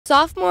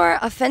Sophomore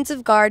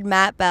offensive guard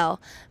Matt Bell.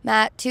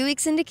 Matt, 2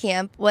 weeks into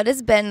camp, what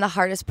has been the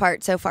hardest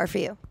part so far for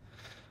you?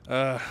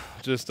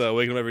 Just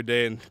waking up every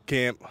day in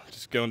camp,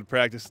 just going to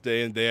practice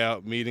day in, day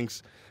out,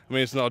 meetings. I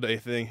mean, it's an all-day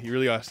thing. You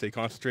really got to stay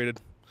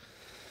concentrated,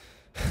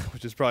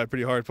 which is probably a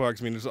pretty hard part.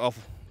 'Cause, I mean, there's not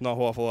an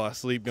awful lot of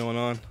sleep going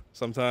on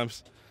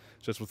sometimes,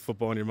 just with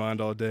football in your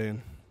mind all day,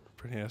 and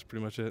that's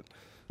pretty much it.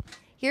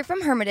 You're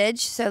from Hermitage,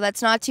 so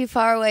that's not too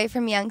far away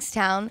from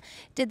Youngstown.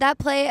 Did that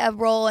play a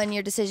role in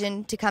your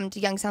decision to come to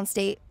Youngstown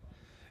State?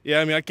 Yeah,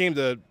 I mean, I came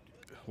to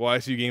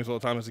YSU games all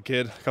the time as a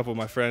kid. A couple of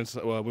my friends,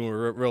 when we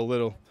were real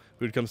little,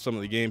 we would come to some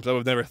of the games. I would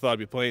have never thought I'd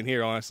be playing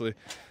here, honestly.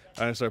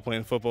 I didn't start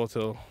playing football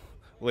till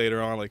later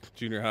on, like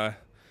junior high.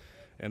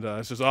 And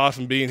it's just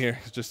awesome being here,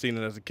 just seeing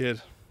it as a kid.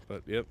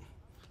 But, yep.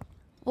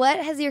 What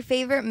has your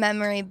favorite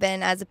memory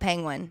been as a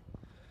Penguin?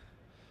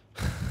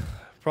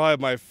 Probably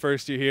my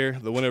first year here,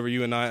 the win over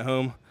UNI at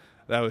home.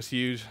 That was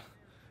huge.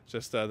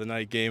 Just the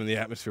night game and the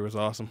atmosphere was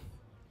awesome.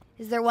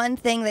 Is there one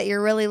thing that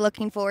you're really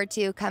looking forward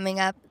to coming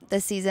up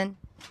this season?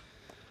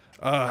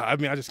 I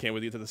mean, I just can't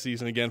wait to get to the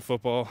season again,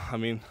 football. I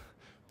mean,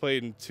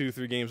 played in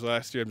 2-3 games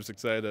last year. I'm just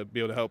excited to be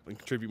able to help and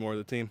contribute more to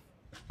the team.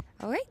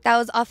 All right, that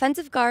was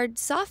offensive guard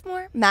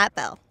sophomore Matt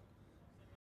Bell.